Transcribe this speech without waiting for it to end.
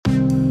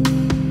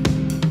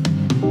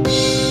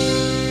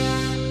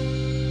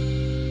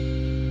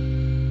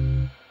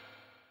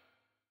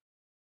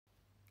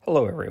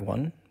Hello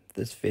everyone,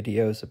 this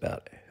video is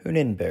about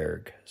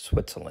Hünenburg,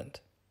 Switzerland.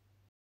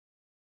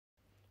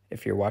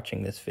 If you're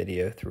watching this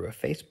video through a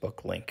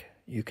Facebook link,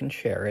 you can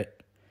share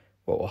it.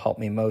 What will help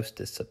me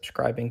most is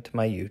subscribing to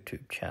my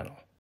YouTube channel.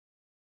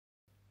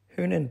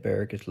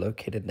 Hünenburg is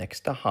located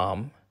next to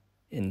Hamm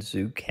in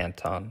Zug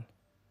Canton,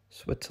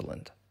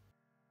 Switzerland.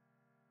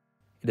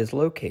 It is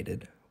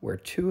located where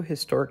two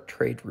historic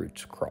trade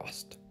routes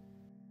crossed.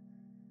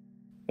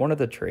 One of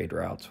the trade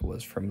routes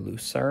was from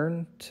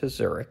Lucerne to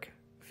Zurich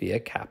via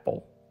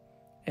Kappel,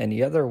 and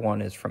the other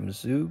one is from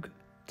Zug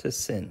to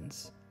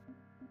Sins.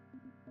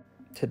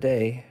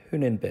 Today,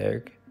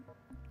 Hünenburg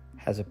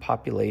has a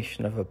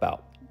population of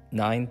about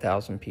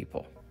 9,000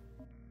 people.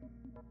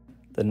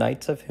 The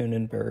Knights of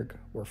Hünenburg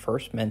were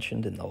first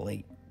mentioned in the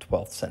late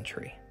 12th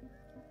century.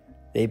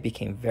 They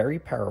became very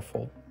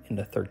powerful in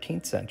the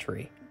 13th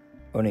century,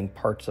 owning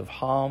parts of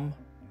Hamm,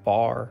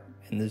 Bar,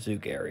 and the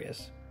Zug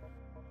areas.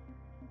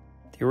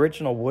 The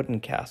original wooden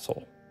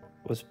castle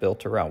was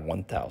built around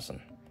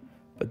 1000,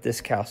 but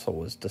this castle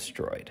was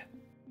destroyed.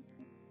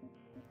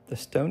 The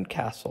stone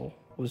castle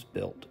was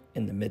built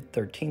in the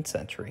mid-13th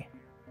century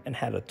and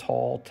had a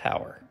tall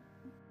tower.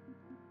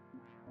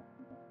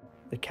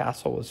 The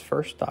castle was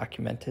first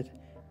documented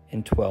in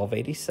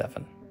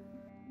 1287.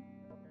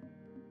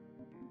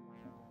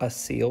 A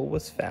seal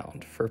was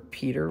found for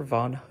Peter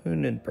von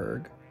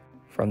Hünenburg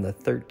from the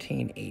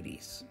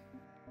 1380s.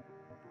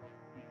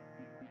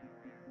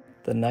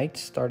 The knights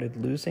started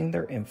losing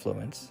their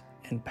influence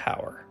and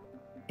power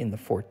in the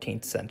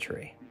 14th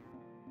century.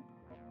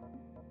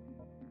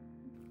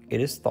 It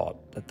is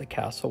thought that the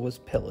castle was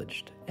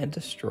pillaged and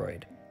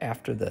destroyed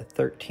after the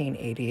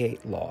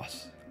 1388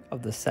 loss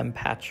of the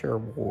Sempachur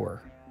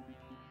War.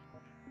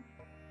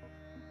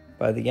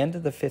 By the end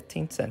of the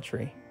 15th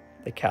century,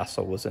 the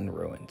castle was in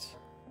ruins.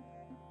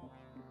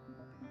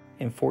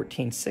 In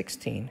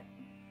 1416,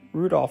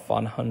 Rudolf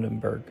von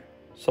Hünenburg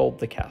sold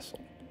the castle.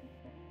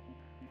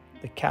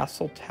 The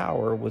castle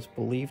tower was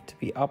believed to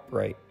be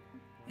upright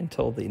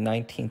until the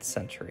 19th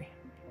century.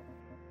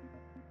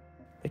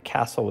 The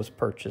castle was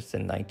purchased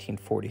in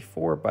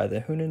 1944 by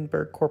the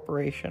Hünenburg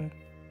Corporation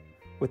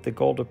with the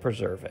goal to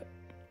preserve it.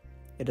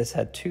 It has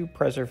had two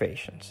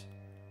preservations,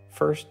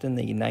 first in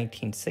the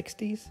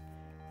 1960s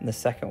and the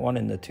second one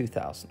in the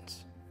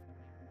 2000s.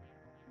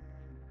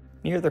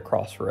 Near the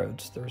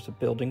crossroads, there is a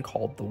building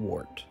called the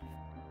Wart.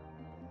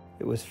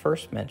 It was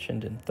first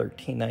mentioned in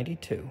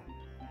 1392,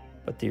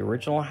 but the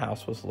original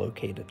house was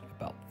located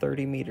about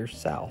 30 meters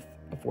south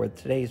of where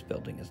today's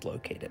building is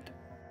located.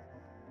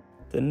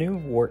 The new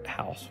Wart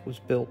house was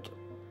built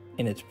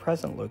in its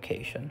present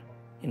location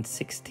in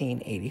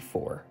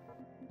 1684.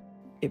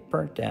 It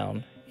burnt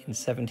down in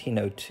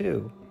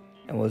 1702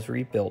 and was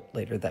rebuilt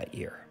later that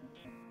year.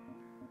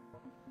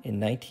 In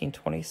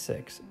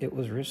 1926, it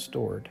was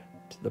restored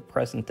to the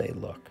present-day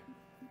look.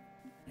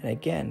 And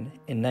again,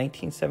 in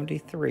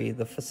 1973,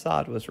 the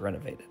facade was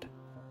renovated.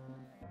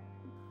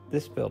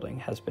 This building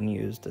has been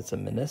used as a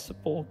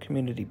municipal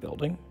community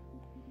building,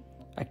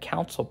 a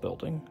council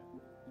building,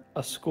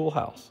 a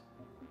schoolhouse,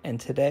 and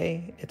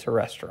today it's a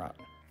restaurant.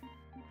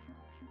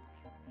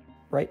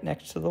 Right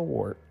next to the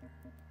Wart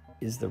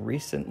is the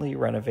recently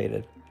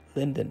renovated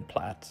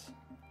Lindenplatz.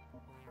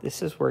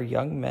 This is where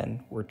young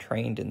men were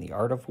trained in the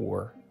art of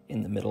war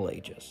in the Middle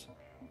Ages.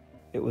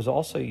 It was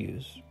also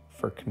used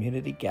for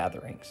community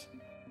gatherings.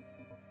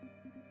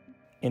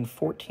 In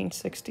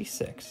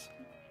 1466,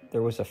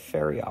 there was a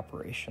ferry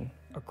operation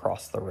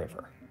across the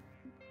river.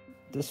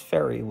 This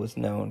ferry was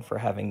known for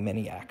having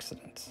many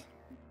accidents.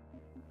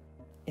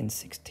 In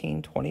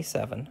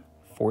 1627,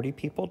 40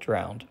 people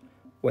drowned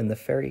when the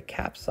ferry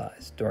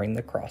capsized during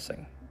the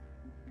crossing.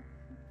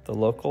 The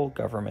local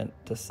government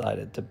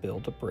decided to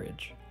build a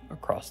bridge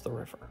across the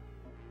river.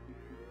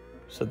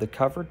 So the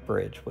covered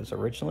bridge was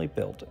originally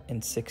built in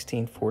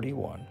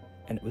 1641,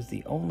 and it was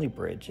the only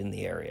bridge in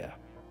the area.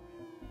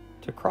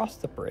 To cross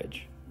the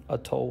bridge, a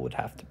toll would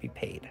have to be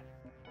paid.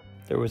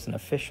 There was an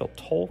official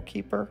toll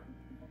keeper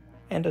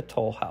and a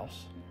toll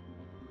house.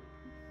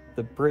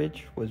 The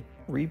bridge was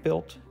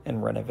rebuilt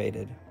and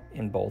renovated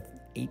in both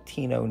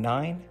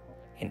 1809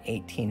 and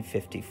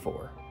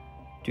 1854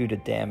 due to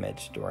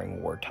damage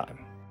during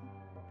wartime.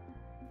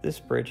 This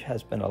bridge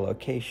has been a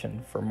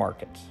location for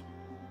markets,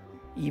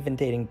 even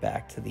dating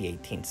back to the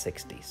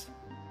 1860s.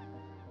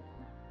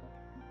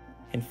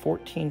 In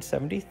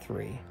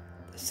 1473,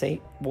 the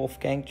St.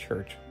 Wolfgang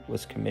Church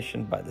was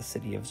commissioned by the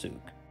city of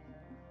Zug.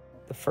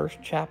 The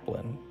first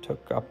chaplain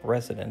took up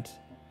residence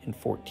in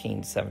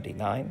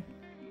 1479.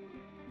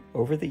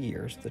 Over the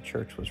years, the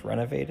church was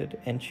renovated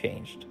and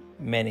changed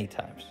many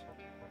times.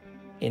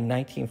 In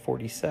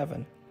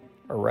 1947,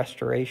 a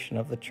restoration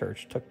of the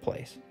church took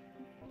place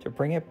to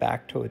bring it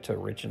back to its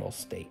original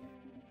state.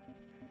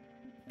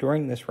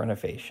 During this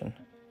renovation,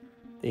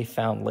 they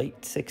found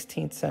late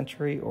 16th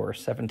century or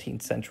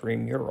 17th century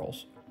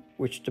murals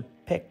which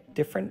depict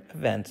different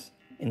events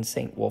in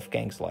St.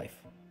 Wolfgang's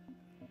life.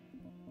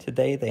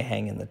 Today they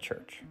hang in the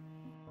church.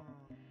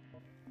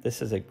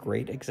 This is a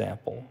great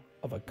example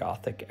of a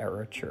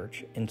Gothic-era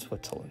church in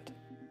Switzerland.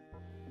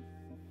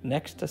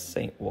 Next to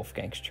St.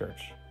 Wolfgang's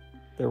Church,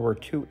 there were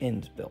 2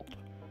 inns built,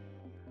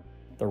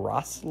 the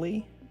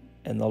Rossley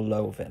and the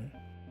Loven.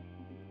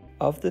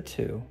 Of the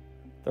 2,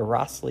 the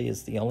Rossley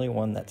is the only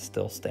one that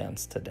still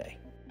stands today.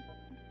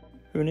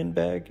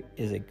 Hünenberg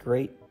is a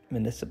great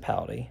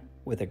municipality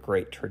with a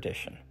great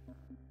tradition.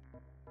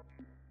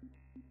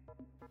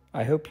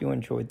 I hope you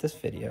enjoyed this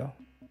video.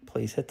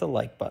 Please hit the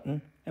like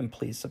button and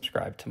please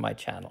subscribe to my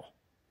channel.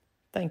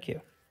 Thank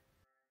you.